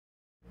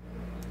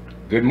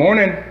Good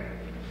morning.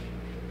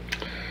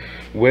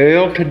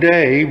 Well,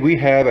 today we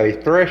have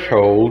a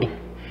threshold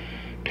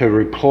to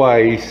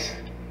replace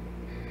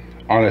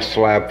on a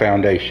slab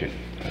foundation.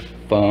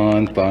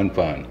 Fun.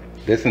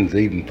 This one's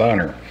even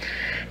funner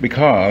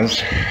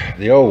because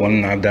the old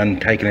one, I've done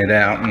taking it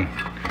out and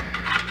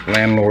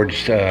landlord's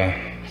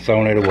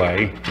sewn it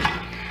away.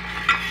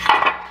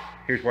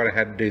 Here's what I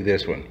had to do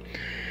this one.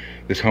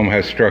 This home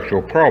has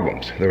structural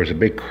problems. There was a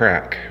big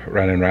crack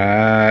running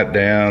right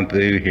down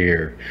through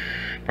here.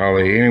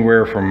 Probably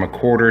anywhere from a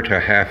quarter to a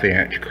 ½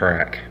 inch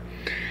crack.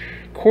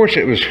 Of course,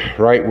 it was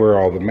right where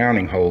all the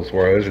mounting holes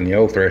was, and the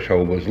old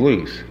threshold was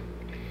loose.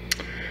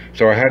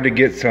 So I had to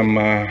get some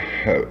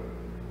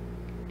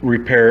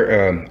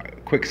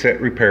quick set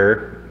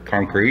repair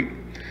concrete,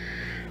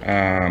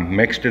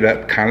 mixed it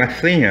up kind of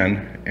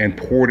thin and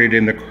poured it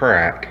in the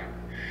crack.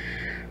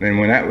 Then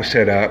when that was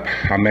set up,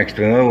 I mixed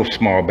another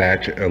small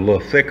batch, a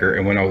little thicker,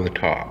 and went over the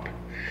top.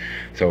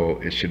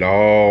 So it should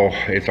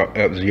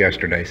that was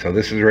yesterday, so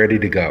this is ready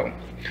to go.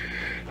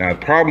 Now the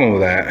problem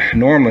with that,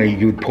 normally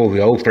you'd pull the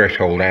old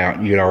threshold out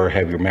and you'd already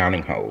have your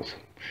mounting holes.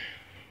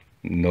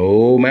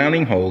 No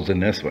mounting holes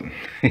in this one.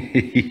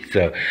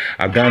 So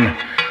I've done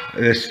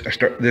this.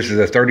 This is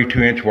a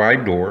 32-inch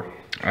wide door.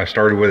 I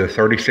started with a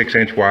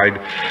 36-inch wide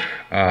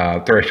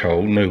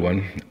threshold, new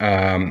one.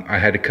 I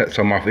had to cut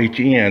some off each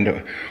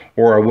end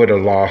or I would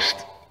have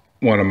lost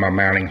one of my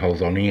mounting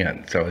holes on the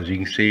end. So as you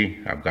can see,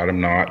 I've got them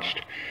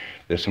notched.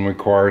 This one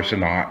requires a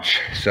notch.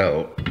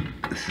 So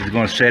this is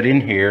going to set in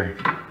here.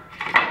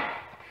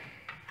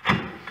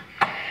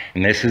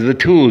 And this is the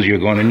tools you're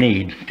going to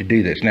need to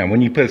do this. Now,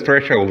 when you put a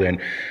threshold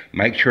in,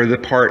 make sure the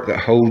part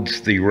that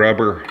holds the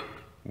rubber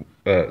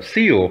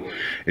seal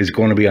is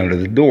going to be under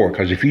the door.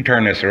 Because if you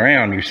turn this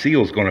around, your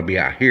seal is going to be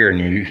out here and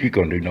you're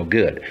going to do no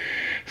good.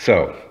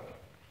 So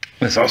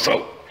this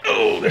also,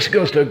 this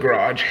goes to a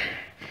garage.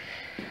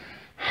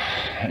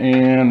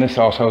 And this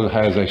also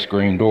has a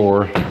screen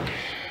door.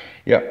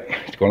 Yep,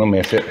 it's going to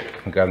miss it.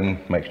 I've got to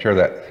make sure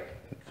that's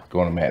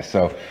going to miss.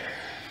 So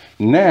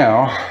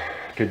now,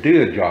 to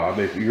do the job,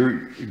 if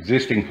your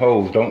existing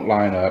holes don't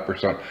line up or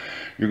something,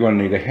 you're going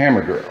to need a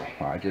hammer drill.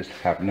 I just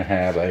happen to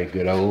have a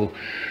good old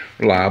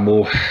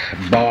reliable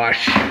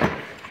Bosch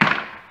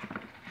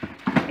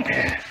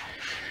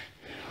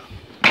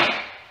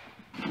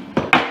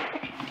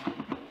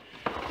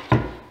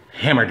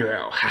hammer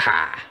drill.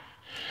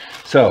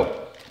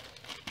 So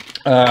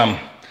you're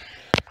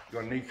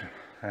going to need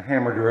a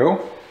hammer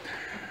drill.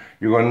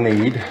 You're going to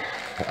need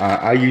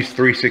I use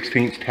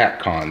 3/16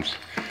 Tapcons.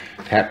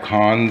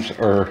 Tapcons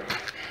are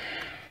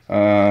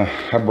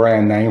a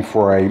brand name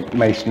for a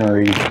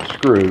masonry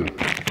screw.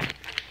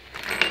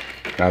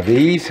 Now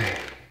these,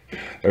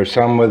 there's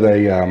some with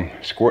a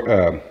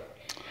square,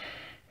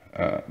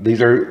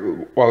 these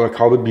are what I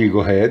call the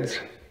bugle heads.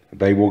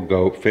 They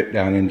will fit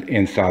down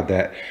inside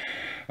that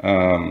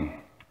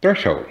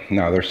threshold.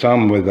 Now there's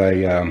some with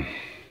a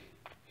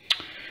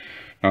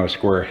not a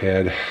square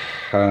head,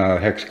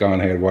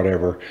 hexagon head,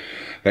 whatever,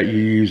 that you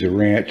use a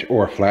wrench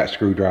or a flat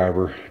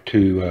screwdriver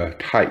to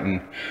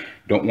tighten.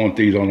 Don't want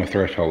these on the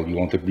threshold. You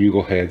want the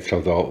bugle heads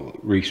so they'll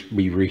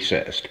be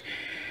recessed.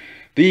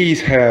 These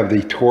have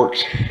the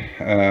Torx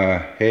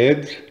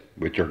heads,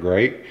 which are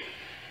great.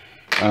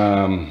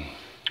 Like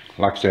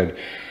I said,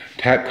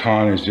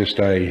 Tapcon is just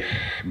a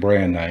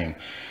brand name.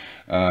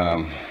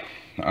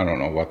 I don't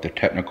know what the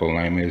technical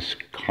name is.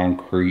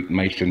 Concrete,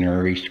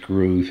 masonry,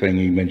 screw,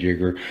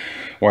 thingy-majigger,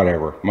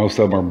 whatever. Most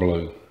of them are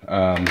blue.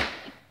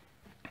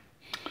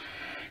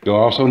 You'll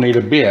also need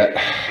a bit.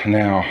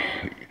 Now,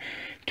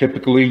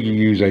 typically you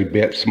use a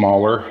bit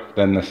smaller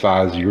than the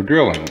size you're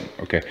drilling.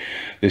 Okay,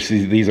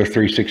 these are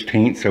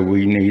 3/16, so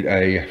we need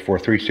for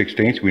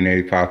 3/16 we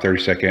need a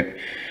 5/32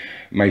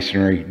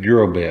 masonry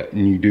drill bit.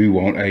 And you do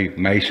want a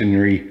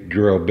masonry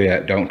drill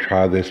bit. Don't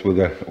try this with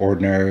an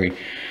ordinary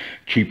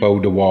cheapo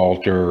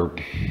DeWalt or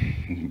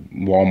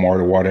Walmart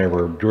or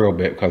whatever drill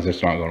bit, because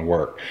it's not going to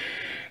work.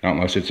 Not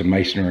unless it's a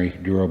masonry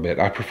drill bit.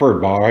 I prefer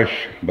Bosch,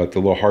 but the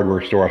little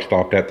hardware store I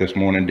stopped at this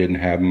morning didn't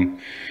have them.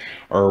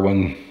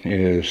 Irwin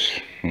is,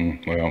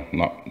 well,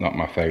 not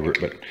my favorite,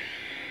 but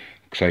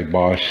say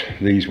Bosch,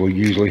 these will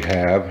usually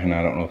have, and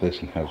I don't know if this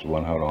one has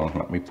one. Hold on,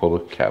 let me pull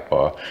the cap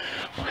off.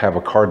 I'll have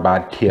a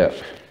carbide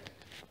tip.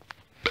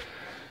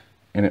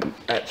 And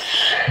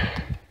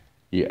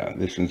yeah,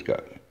 this one's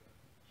got,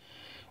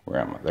 where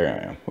am I? There I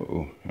am.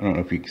 Uh-oh. I don't know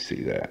if you can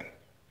see that.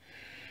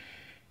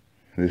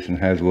 This one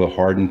has a little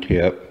hardened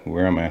tip.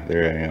 Where am I?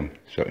 There I am.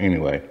 So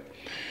anyway,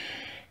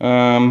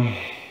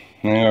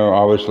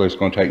 obviously it's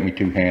going to take me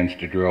 2 hands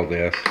to drill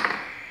this.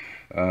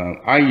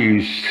 I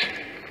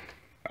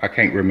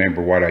can't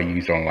remember what I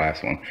used on the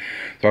last one.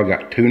 So I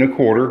got 2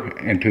 1/4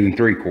 and 2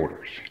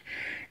 3/4.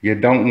 You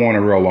don't want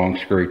a real long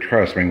screw.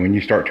 Trust me, when you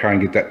start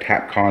trying to get that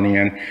Tapcon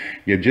in,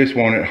 you just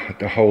want it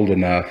to hold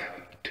enough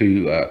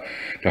to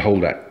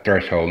hold that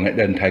threshold, and it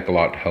doesn't take a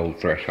lot to hold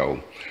threshold.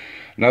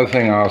 Another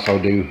thing I also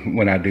do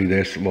when I do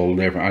this a little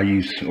different, I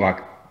use like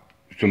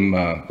some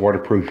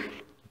waterproof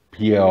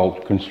PL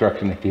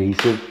construction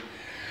adhesive.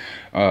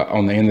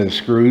 on the end of the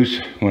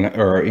screws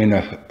or in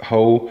a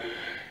hole.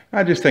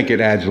 I just think it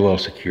adds a little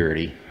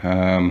security.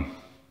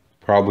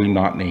 Probably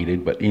not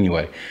needed, but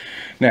anyway.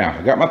 Now,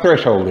 I got my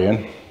threshold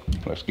in.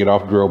 Let's get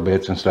off drill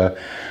bits and stuff.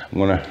 I'm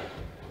gonna,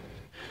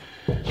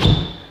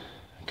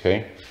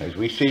 okay, as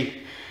we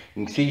see,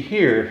 you can see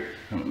here,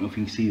 I don't know if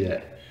you can see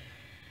that.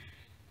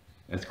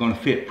 That's gonna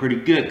fit pretty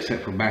good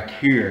except for back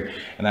here.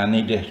 And I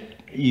need to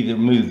either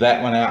move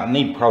that one out. I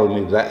need to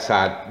probably move that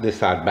side, this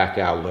side back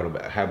out a little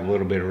bit, have a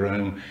little bit of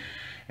room.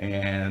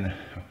 And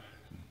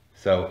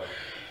so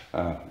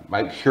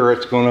make sure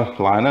it's gonna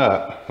line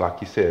up,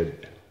 like you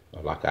said,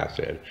 like I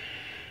said.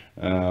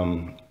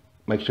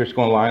 Make sure it's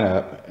gonna line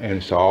up,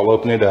 and so I'll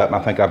open it up. I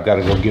think I've got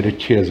to go get a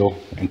chisel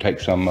and take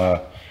some,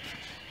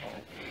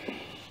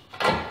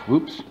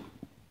 whoops,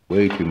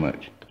 way too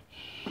much.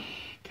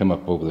 Come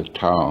up over the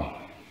tile.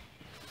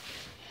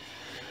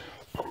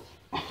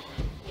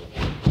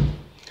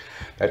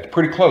 That's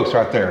pretty close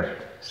right there.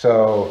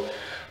 So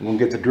I'm gonna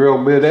get the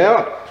drill bit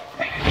out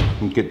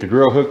and get the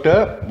drill hooked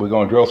up. We're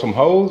gonna drill some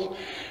holes,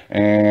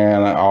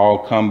 and I'll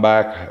come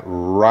back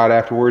right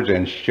afterwards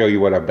and show you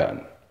what I've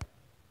done.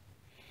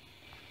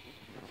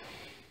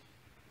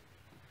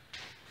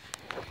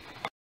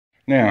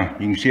 Now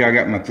you can see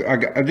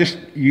I just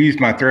used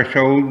my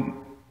threshold,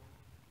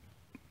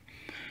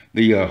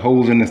 the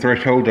holes in the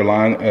threshold to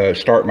line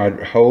start my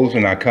holes,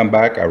 and I come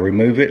back, I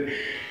remove it,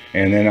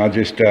 and then I'll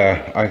just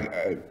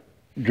I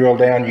drill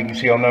down. You can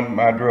see on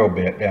my drill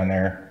bit down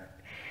there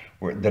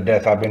where the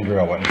depth I've been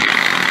drilling.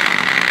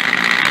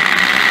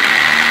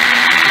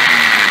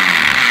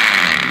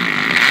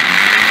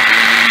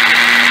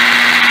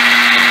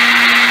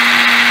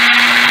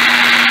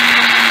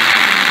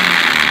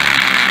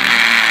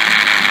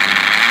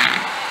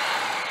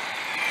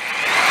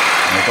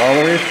 All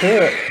there is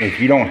to it. If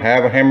you don't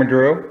have a hammer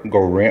drill,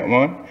 go rent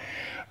one.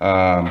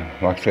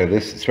 Like I said,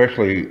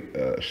 especially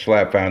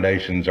slab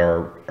foundations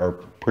are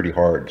pretty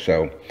hard.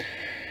 So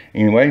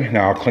anyway,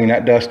 now I'll clean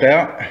that dust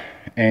out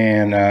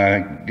and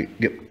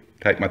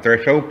take my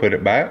threshold, put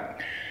it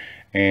back,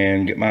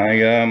 and get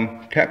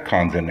my tap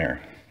cons in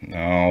there.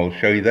 I'll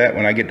show you that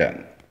when I get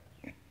done.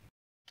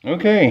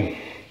 Okay,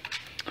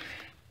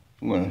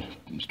 I'm going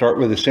to start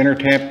with the center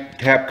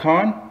tap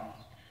con.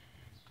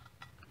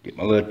 Get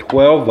my little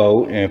 12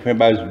 volt, and if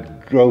anybody's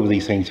drove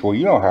these things before,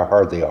 you know how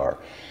hard they are.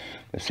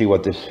 Let's see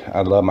what this,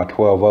 I love my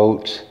 12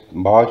 volts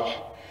Bosch.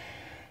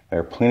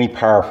 They're plenty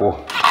powerful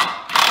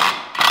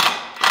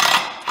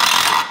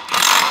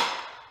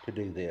to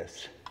do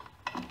this.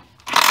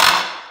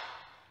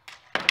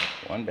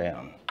 One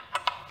down.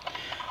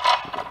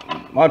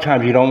 A lot of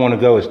times you don't want to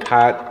go as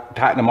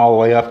tighten them all the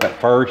way up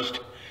at first.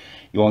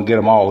 You want to get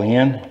them all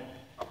in.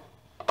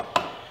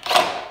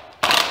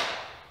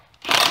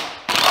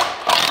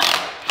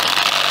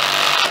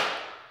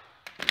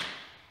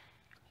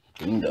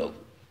 Bingo.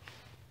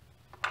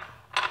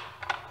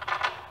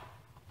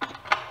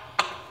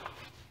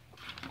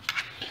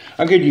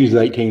 I could use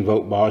the 18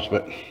 volt Bosch,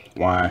 but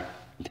why?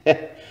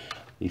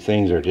 These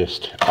things are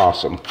just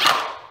awesome.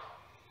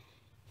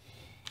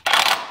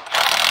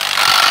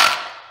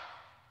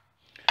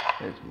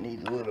 Just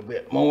need a little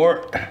bit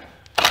more.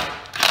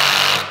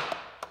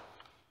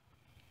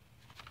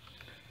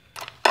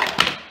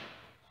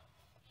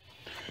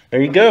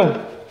 There you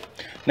go.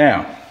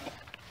 Now,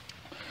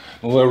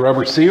 a little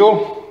rubber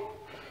seal.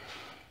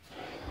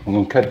 I'm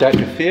going to cut that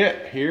to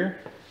fit here.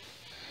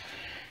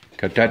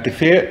 Cut that to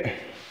fit,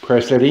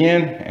 press it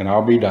in, and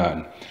I'll be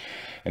done.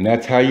 And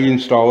that's how you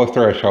install a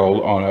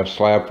threshold on a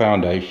slab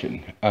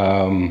foundation.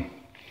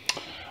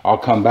 I'll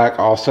come back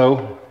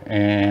also,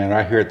 and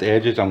right here at the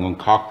edges, I'm going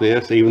to caulk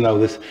this. Even though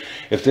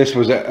if this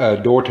was a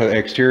door to the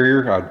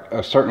exterior,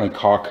 I'd certainly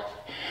caulk.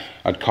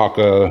 I'd caulk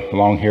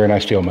along here, and I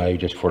still may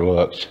just for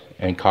looks,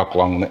 and caulk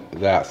along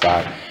the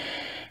outside.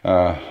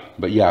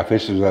 But yeah, if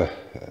this is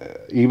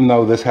even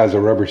though this has a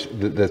rubber,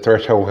 the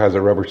threshold has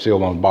a rubber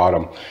seal on the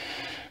bottom,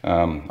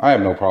 I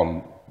have no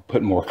problem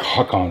putting more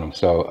caulk on them,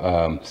 so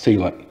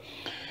sealant.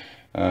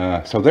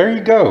 So there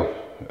you go.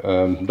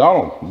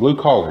 Donald, Blue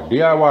Collar,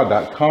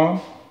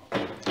 DIY.com.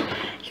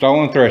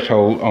 Installing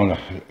threshold on a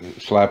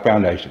slab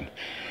foundation.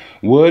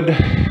 Wood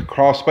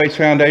cross space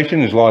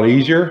foundation is a lot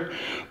easier.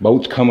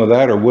 Bolts come with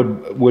that, or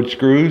wood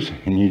screws,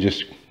 and you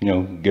just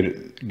get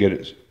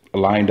it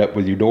lined up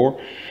with your door.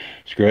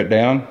 Screw it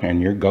down and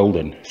you're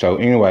golden. So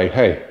anyway,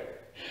 hey,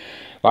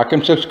 like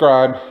and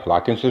subscribe.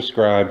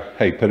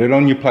 Hey, put it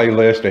on your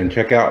playlist and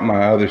check out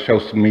my other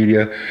social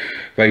media,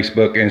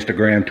 Facebook,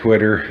 Instagram,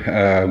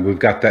 Twitter. We've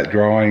got that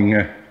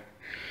drawing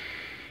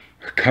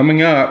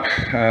coming up.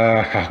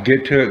 I'll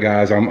get to it,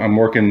 guys. I'm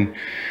working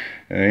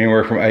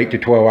anywhere from 8 to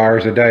 12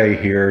 hours a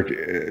day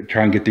here,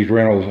 trying to get these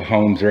rental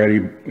homes ready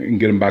and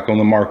get them back on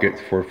the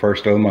market for the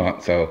first of the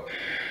month. So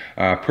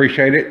I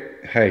appreciate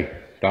it. Hey,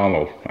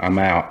 Donald, I'm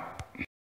out.